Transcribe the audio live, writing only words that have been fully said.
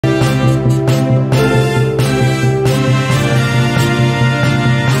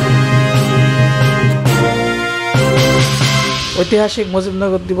ঐতিহাসিক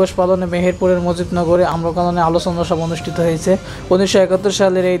মুজিবনগর দিবস পালনে মেহেরপুরের মুজিবনগরে আম্রকাননে আলোচনা সভা অনুষ্ঠিত হয়েছে। 1971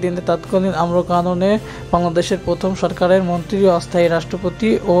 সালের এই দিনে তৎকালীন আম্রকাননে বাংলাদেশের প্রথম সরকারের মন্ত্রী, অস্থায়ী রাষ্ট্রপতি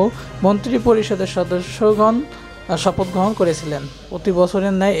ও মন্ত্রী পরিষদের সদস্যগণ শপথ গ্রহণ করেছিলেন। প্রতি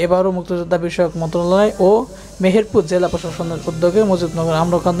বছরের ন্যায় এবারও মুক্তিযোদ্ধা বিষয়ক মন্ত্রণালয় ও মেহেরপুর জেলা প্রশাসনের উদ্যোগে মুজিবনগর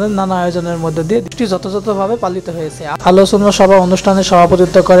আম্রকাননের নানা আয়োজনের মধ্য দিয়ে দিনটি যথাযথভাবে পালিত হয়েছে। আলোচনা সভা অনুষ্ঠানে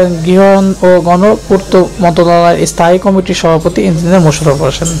সভাপতিত্ব করেন গৃহ ও গণপূর্ত মন্ত্রণালয়ের স্থায়ী কমিটির সভাপতি ইঞ্জিনিয়ার মোশাররফ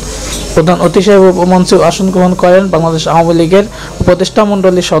হোসেন। প্রধান অতিথি হিসেবে মঞ্চে আসন গ্রহণ করেন বাংলাদেশ আওয়ামী লীগের উপদেষ্টা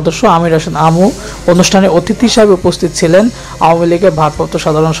মণ্ডলীর সদস্য আমির হোসেন আমু। অনুষ্ঠানে অতিথি হিসেবে উপস্থিত ছিলেন আওয়ামী লীগের ভারপ্রাপ্ত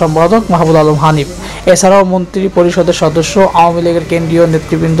সাধারণ সম্পাদক ব-উল-আলম হানিফ। এছাড়াও মন্ত্রী পরিষদের সদস্য, আওয়ামী লীগের কেন্দ্রীয়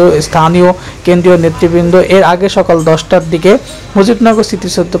নেতৃবৃন্দ, স্থানীয় কেন্দ্রীয় নেতৃবৃন্দ। এর আগে সকাল 10টার দিকে মুজিবনগর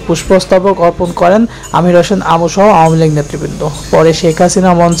স্মৃতিসৌধে পুষ্পস্তবক অর্পণ করেন আমির হোসেন আমু সহ আওয়ামী লীগ নেতৃবৃন্দ। পরে শেখ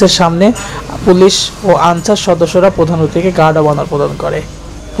হাসিনা মঞ্চের সামনে পুলিশ ও আনসার সদস্যরা প্রধান অতিথিকে গার্ড অব অনার প্রদান করে।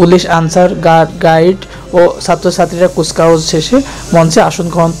 পুলিশ, আনসার, গাইড ও ছাত্রছাত্রীরা কুচকাওয়াজ শেষে মঞ্চে আসন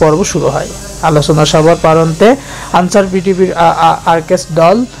গ্রহণ পর্ব শুরু হয়। আলোচনা সভার প্রারম্ভে আনসার বিটিভির অর্কেস্ট্রা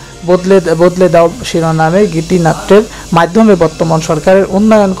দল বদলে দাও শিরোনামে গীতিনাট্যের মাধ্যমে বর্তমান সরকারের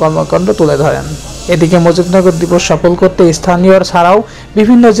উন্নয়ন কর্মকাণ্ড তুলে ধরেন। এদিকে মুজিবনগর দিবস সফল করতে স্থানীয় ছাড়াও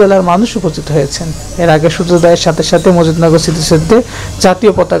বিভিন্ন জেলার মানুষ উপস্থিত হয়েছেন। এর আগে সূর্যোদয়ের সাথে সাথে মুজিবনগর স্মৃতিসৌধে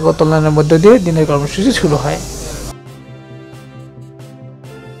জাতীয় পতাকা উত্তোলনের মধ্য দিয়ে দিনের কর্মসূচি শুরু হয়।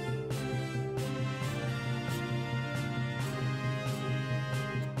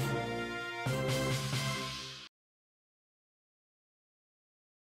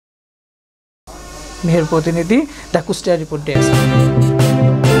 মেহের প্রতিনিধি দ্য কুষ্টিয়া রিপোর্ট ডেস্ক।